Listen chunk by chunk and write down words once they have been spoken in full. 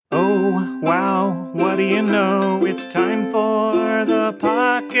Wow, what do you know? It's time for the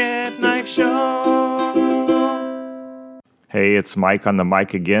Pocket Knife Show. Hey, it's Mike on the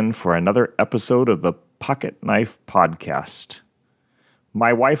mic again for another episode of the Pocket Knife Podcast.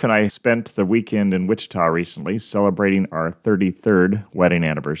 My wife and I spent the weekend in Wichita recently celebrating our 33rd wedding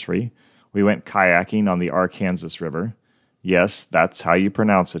anniversary. We went kayaking on the Arkansas River. Yes, that's how you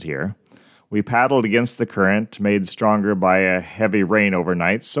pronounce it here. We paddled against the current, made stronger by a heavy rain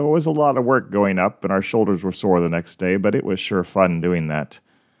overnight, so it was a lot of work going up, and our shoulders were sore the next day, but it was sure fun doing that.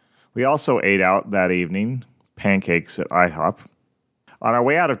 We also ate out that evening, pancakes at IHOP. On our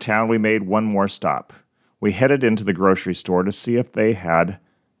way out of town, we made one more stop. We headed into the grocery store to see if they had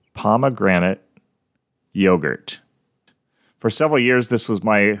pomegranate yogurt. For several years, this was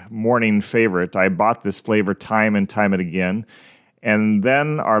my morning favorite. I bought this flavor time and time again, and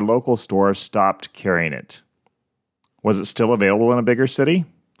then our local store stopped carrying it. Was it still available in a bigger city?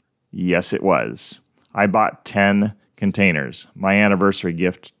 Yes, it was. I bought 10 containers, my anniversary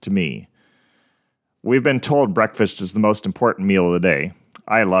gift to me. We've been told breakfast is the most important meal of the day.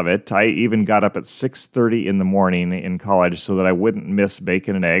 I love it. I even got up at 6:30 in the morning in college so that I wouldn't miss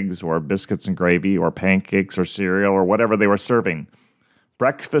bacon and eggs or biscuits and gravy or pancakes or cereal or whatever they were serving.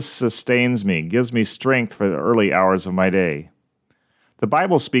 Breakfast sustains me, gives me strength for the early hours of my day. The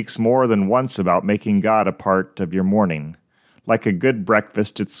Bible speaks more than once about making God a part of your morning. Like a good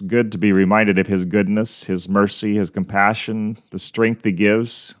breakfast, it's good to be reminded of His goodness, His mercy, His compassion, the strength He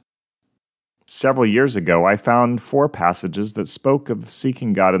gives. Several years ago, I found 4 passages that spoke of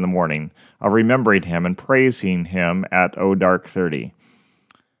seeking God in the morning, of remembering Him and praising Him at O Dark 30.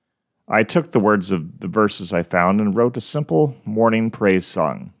 I took the words of the verses I found and wrote a simple morning praise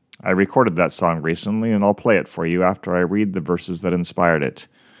song. I recorded that song recently, and I'll play it for you after I read the verses that inspired it.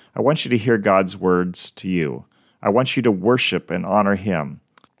 I want you to hear God's words to you. I want you to worship and honor Him.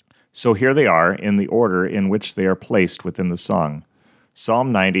 So here they are in the order in which they are placed within the song.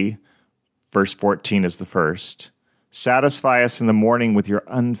 Psalm 90, verse 14 is the first. Satisfy us in the morning with your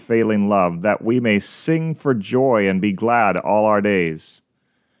unfailing love, that we may sing for joy and be glad all our days.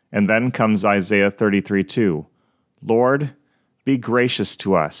 And then comes Isaiah 33:2. Lord, be gracious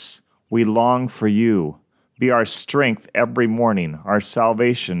to us. We long for you. Be our strength every morning, our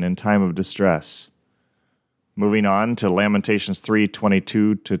salvation in time of distress. Moving on to Lamentations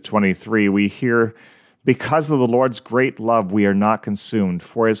 3:22-23, we hear, because of the Lord's great love we are not consumed,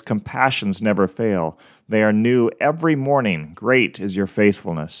 for His compassions never fail. They are new every morning. Great is your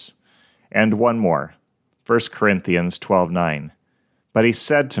faithfulness. And one more, 1 Corinthians 12:9. But He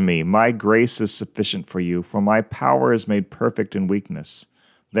said to me, my grace is sufficient for you, for my power is made perfect in weakness.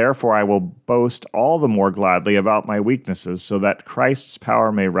 Therefore I will boast all the more gladly about my weaknesses, so that Christ's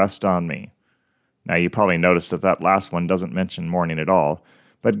power may rest on me. Now you probably noticed that last one doesn't mention morning at all,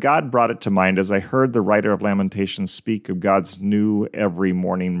 but God brought it to mind as I heard the writer of Lamentations speak of God's new every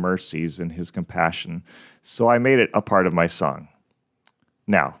morning mercies and His compassion, so I made it a part of my song.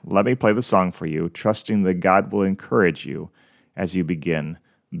 Now, let me play the song for you, trusting that God will encourage you as you begin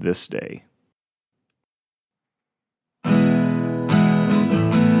this day.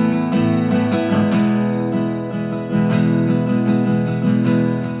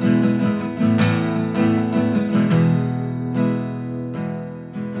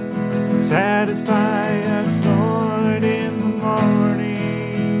 Satisfy us, Lord, in the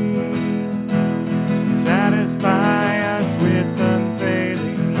morning. Satisfy us with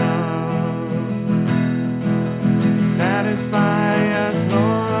unfailing love. Satisfy us,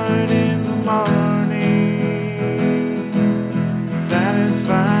 Lord, in the morning.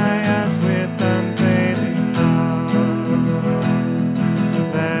 Satisfy us with unfailing love,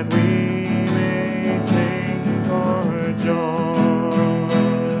 that we may sing for joy.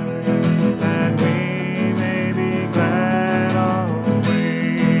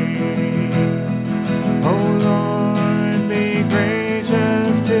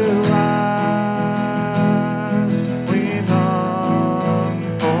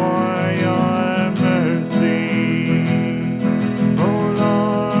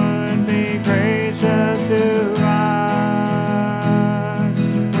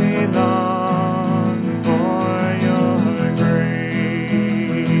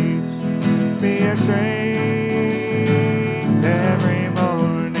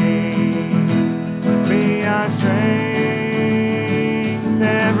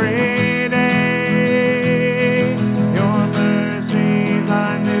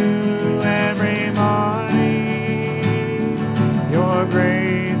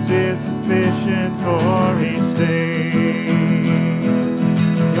 Sufficient for each day.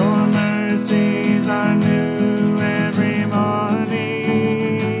 Your mercies are new every morning.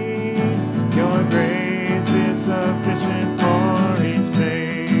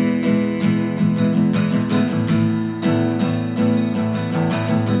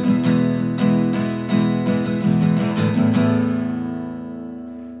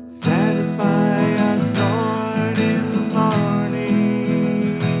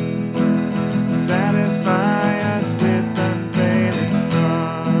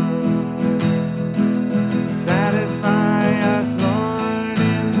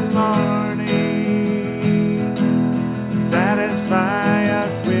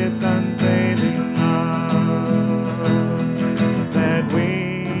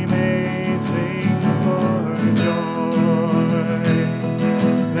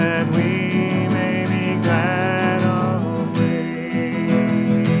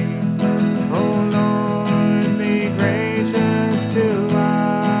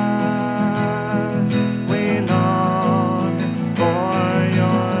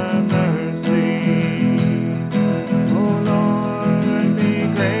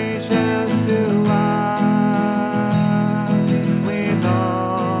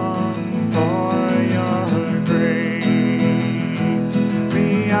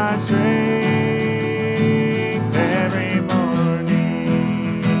 our strength every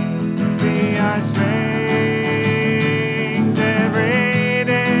morning. Be our strength every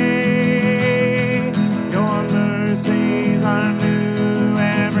day. Your mercies are new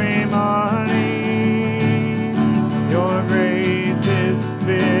every morning. Your grace is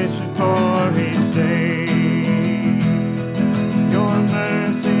sufficient for each day. Your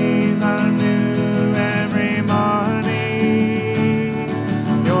mercies are new every morning.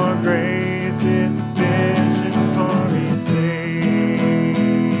 Your grace is sufficient for each day.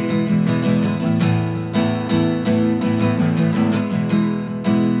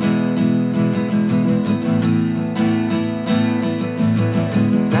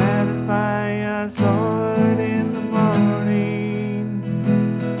 Satisfy us, Lord, in the morning.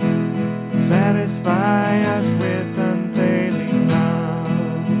 Satisfy us with unfailing love.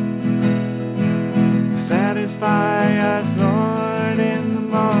 Satisfy us, Lord, in the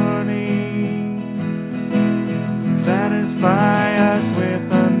morning. Satisfy us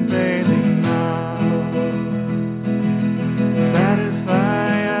with unfailing love.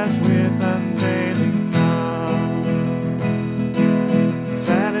 Satisfy us with unfailing love.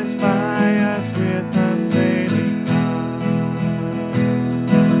 Satisfy us with unfailing love.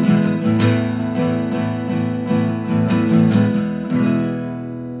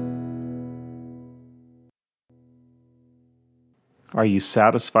 Are you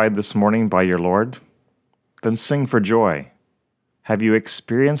satisfied this morning by your Lord? Then sing for joy. Have you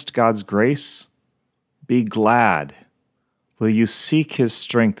experienced God's grace? Be glad. Will you seek His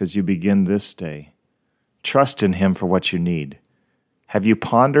strength as you begin this day? Trust in Him for what you need. Have you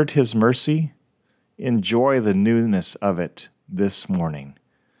pondered His mercy? Enjoy the newness of it this morning.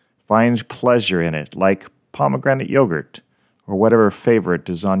 Find pleasure in it, like pomegranate yogurt or whatever favorite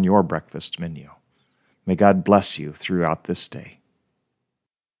is on your breakfast menu. May God bless you throughout this day.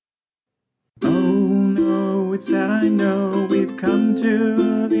 Oh no, it's sad, I know we've come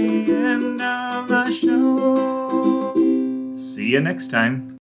to the end of the show. See you next time.